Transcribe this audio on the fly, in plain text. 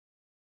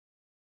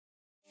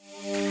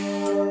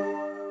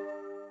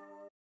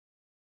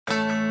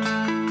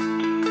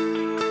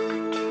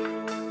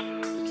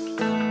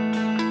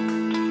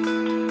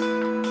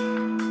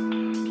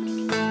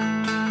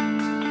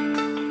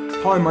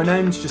Hi, my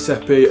name's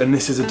Giuseppe and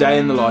this is a day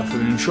in the life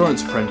of an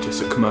insurance apprentice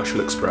at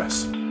Commercial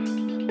Express.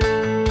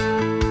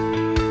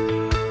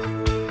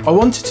 I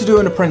wanted to do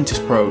an apprentice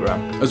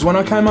programme as when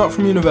I came out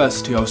from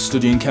university I was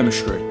studying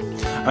chemistry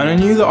and I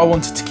knew that I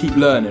wanted to keep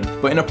learning,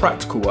 but in a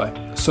practical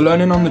way, so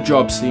learning on the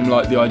job seemed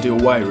like the ideal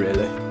way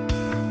really.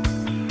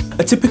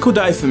 A typical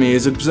day for me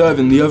is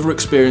observing the other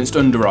experienced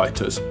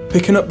underwriters,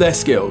 picking up their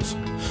skills,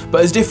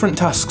 but as different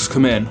tasks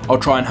come in I'll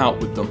try and help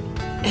with them.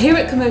 Here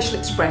at Commercial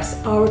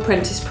Express, our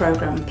apprentice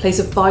programme plays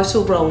a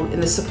vital role in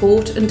the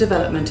support and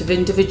development of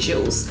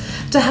individuals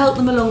to help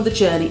them along the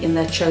journey in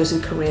their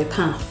chosen career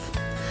path.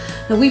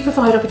 Now, we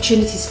provide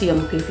opportunities for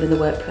young people in the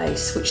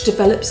workplace, which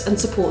develops and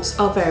supports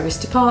our various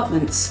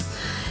departments.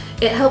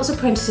 It helps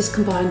apprentices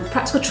combine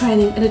practical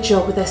training and a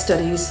job with their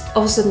studies,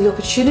 offers them the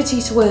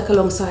opportunity to work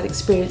alongside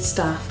experienced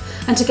staff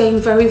and to gain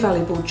very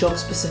valuable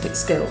job-specific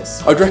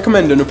skills. I'd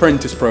recommend an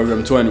apprentice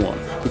programme to anyone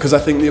because I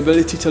think the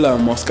ability to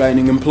learn whilst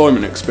gaining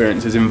employment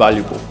experience is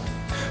invaluable.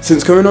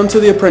 Since coming onto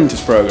the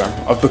apprentice programme,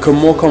 I've become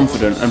more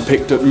confident and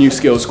picked up new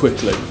skills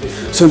quickly,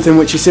 something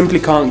which you simply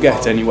can't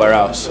get anywhere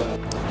else.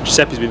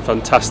 Giuseppe's been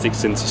fantastic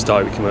since he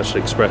started with Commercial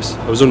Express.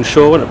 I was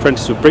unsure what an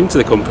apprentice would bring to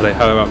the company,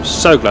 however I'm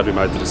so glad we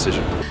made the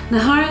decision. Now,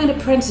 hiring an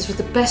apprentice was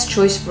the best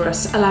choice for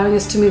us, allowing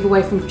us to move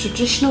away from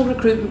traditional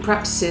recruitment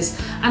practices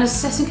and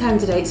assessing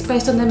candidates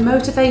based on their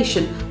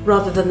motivation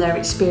rather than their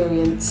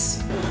experience.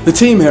 The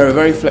team here are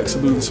very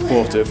flexible and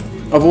supportive.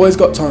 I've always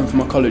got time for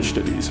my college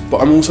studies,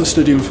 but I'm also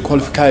studying for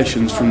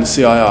qualifications from the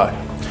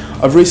CII.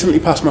 I've recently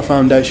passed my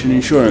foundation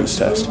insurance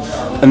test,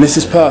 and this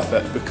is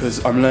perfect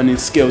because I'm learning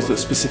skills that are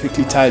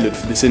specifically tailored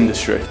for this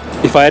industry.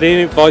 If I had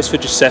any advice for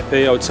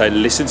Giuseppe, I would say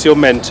listen to your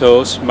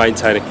mentors,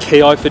 maintain a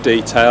key eye for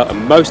detail,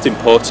 and most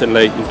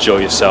importantly, enjoy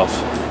yourself.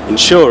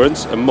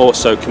 Insurance, and more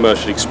so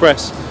Commercial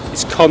Express,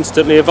 is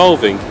constantly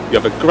evolving. You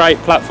have a great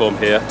platform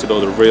here to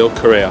build a real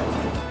career.